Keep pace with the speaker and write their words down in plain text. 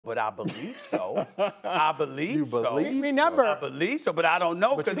but I believe so. I believe you so. believe Remember, I believe so, but I don't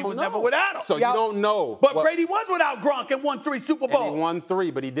know because he was never without him. So you don't know. But Brady was without Gronk and won 3 Super Bowls. And he won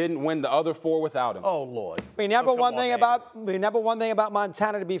 3, but he didn't win the other 4 without him. Oh, Lord. Remember one thing about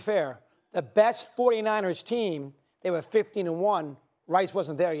Montana, to be fair. The best 49ers team, they were 15-1. Rice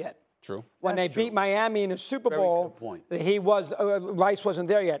wasn't there yet. True. When they beat Miami in the Super Bowl, Rice wasn't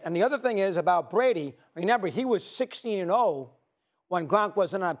there yet. And the other thing is about Brady. Remember, he was 16-0 when Gronk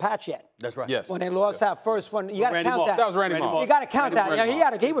wasn't on patch yet. That's right. Yes. When they lost that first one, you got to count that. That was Randy Moss. You got to count that.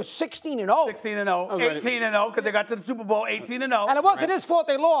 Yeah, he was 16-0. 16-0, 18-0 because they got to the Super Bowl 18-0. And it wasn't his fault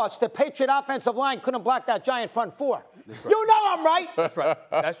they lost. The Patriot offensive line couldn't block that giant front 4. Right. You know I'm right. That's right.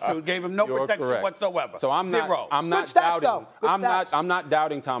 That's true. Gave him no protection whatsoever. So I'm Zero. I'm not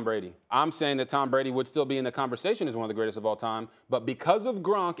doubting Tom Brady. I'm saying that Tom Brady would still be in the conversation as one of the greatest of all time, but because of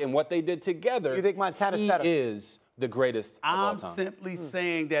Gronk and what they did together, you think Montana's better? He is the greatest of all time. I'm simply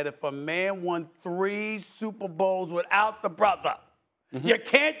saying that if a man won 3 Super Bowls without the brother, you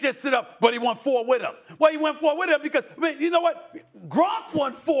can't just sit up, but he won 4 with him. Well, he won 4 with him because, you know what? Gronk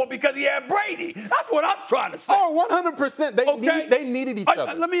won 4 because he had Brady. That's what I'm trying to say. Oh, 100%. They needed each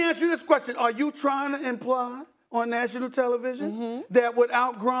other. Let me ask you this question. Are you trying to imply on national television that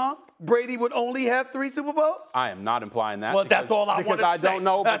without Gronk, Brady would only have 3 Super Bowls? I am not implying that. Well, that's all I want to say. Because I don't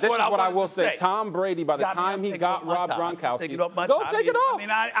know, but this is what I will say. say. Tom Brady, by the time he got Rob Gronkowski, take it go take it off. I mean,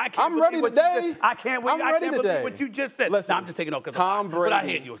 I can't I'm ready today. I can't wait. I can't believe what you just said. Listen, no, I'm just taking off because Tom Brady, but I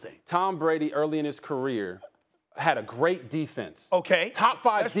hear you saying. Tom Brady, early in his career, had a great defense. Okay. Top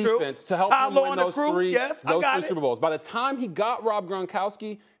 5 defense to help him win those 3 Super Bowls. By the time he got Rob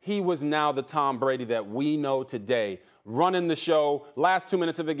Gronkowski, he was now the Tom Brady that we know today. Running the show, last 2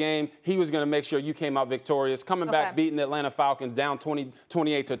 minutes of a game, he was going to make sure you came out victorious. Coming back, beating the Atlanta Falcons down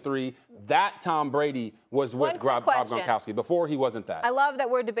 28-3. That Tom Brady was with Rob Gronkowski. Before, he wasn't that. I love that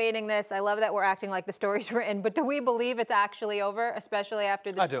we're debating this. I love that we're acting like the story's written. But do we believe it's actually over, especially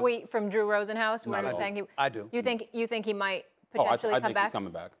after the tweet from Drew Rosenhaus where he's saying I do. You think he might potentially come back? I think he's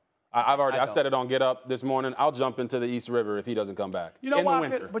coming back. I said it on Get Up this morning. I'll jump into the East River if he doesn't come back in the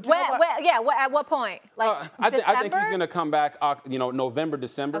winter. At what point? Like I think he's going to come back. November,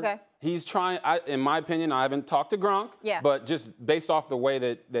 December. Okay. He's trying. In my opinion, I haven't talked to Gronk. Yeah. But just based off the way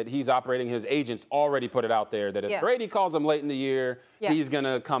that he's operating, his agents already put it out there that if Brady calls him late in the year, he's going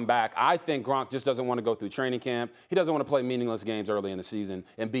to come back. I think Gronk just doesn't want to go through training camp. He doesn't want to play meaningless games early in the season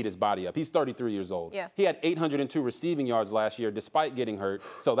and beat his body up. He's 33 years old. Yeah. He had 802 receiving yards last year despite getting hurt.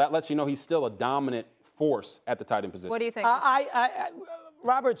 So that lets you know he's still a dominant force at the tight end position. What do you think?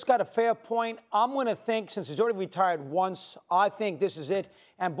 Robert's got a fair point. I'm going to think, since he's already retired once, I think this is it.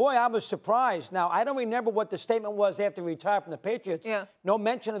 And, boy, I was surprised. Now, I don't remember what the statement was after he retired from the Patriots. Yeah. No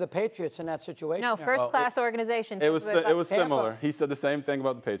mention of the Patriots in that situation. No, first-class organization. It was similar. He said the same thing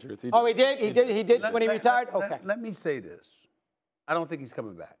about the Patriots. He did? He did when he retired? Okay. Let me say this. I don't think he's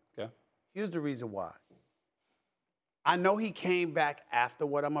coming back. Okay. Here's the reason why. I know he came back after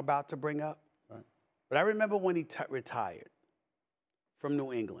what I'm about to bring up. Right. But I remember when he retired from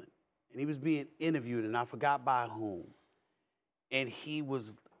New England, and he was being interviewed, and I forgot by whom. And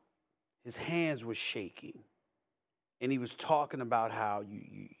his hands were shaking. And he was talking about how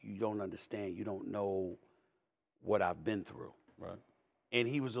you don't understand, you don't know what I've been through. Right. And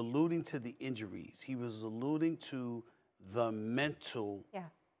he was alluding to the injuries. He was alluding to the mental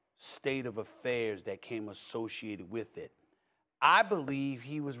state of affairs that came associated with it. I believe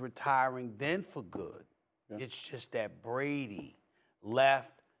he was retiring then for good. Yeah. It's just that Brady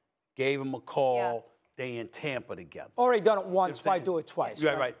left, gave him a call. They in Tampa together. Already done it once, why do it twice?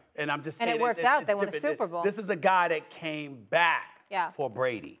 Right. And I'm just saying. And it worked out. They won a Super Bowl. This is a guy that came back for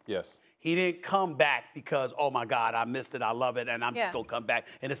Brady. Yes. He didn't come back because, oh, my God, I missed it, I love it, and I'm just going to come back,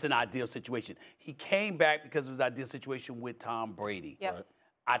 and it's an ideal situation. He came back because it was an ideal situation with Tom Brady. Yep. Right.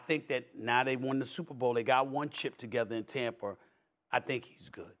 I think that now they won the Super Bowl. They got one chip together in Tampa. I think he's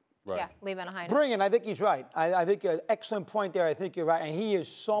good. Right. Yeah, leaving behind. Brilliant. I think he's right. I think you're excellent point there. I think you're right. And he is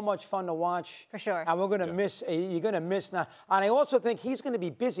so much fun to watch. For sure. And we're going to miss. You're going to miss now. And I also think he's going to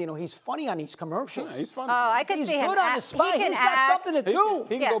be busy. He's funny on these commercials. Yeah, he's funny. Oh, I could see him. He's good on the spot. He's got something to do.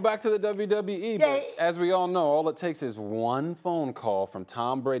 He can go back to the WWE. But as we all know, all it takes is one phone call from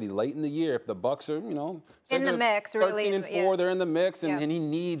Tom Brady late in the year. If the Bucs are, in the mix, 13-4, they're in the mix, and he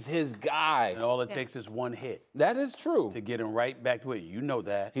needs his guy. And all it takes is one hit. That is true. To get him right back to it. You know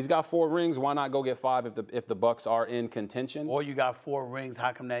that. He's got 4 rings. Why not go get 5 if the Bucs are in contention? Or you got 4 rings.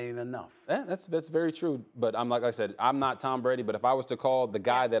 How come that ain't enough? Yeah, that's very true. But like I said, I'm not Tom Brady. But if I was to call the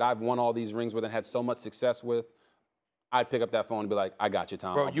guy that I've won all these rings with and had so much success with, I'd pick up that phone and be like, I got you,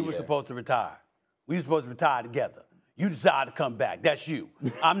 Tom. Bro, you were supposed to retire. We were supposed to retire together. You decide to come back. That's you.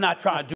 I'm not trying to do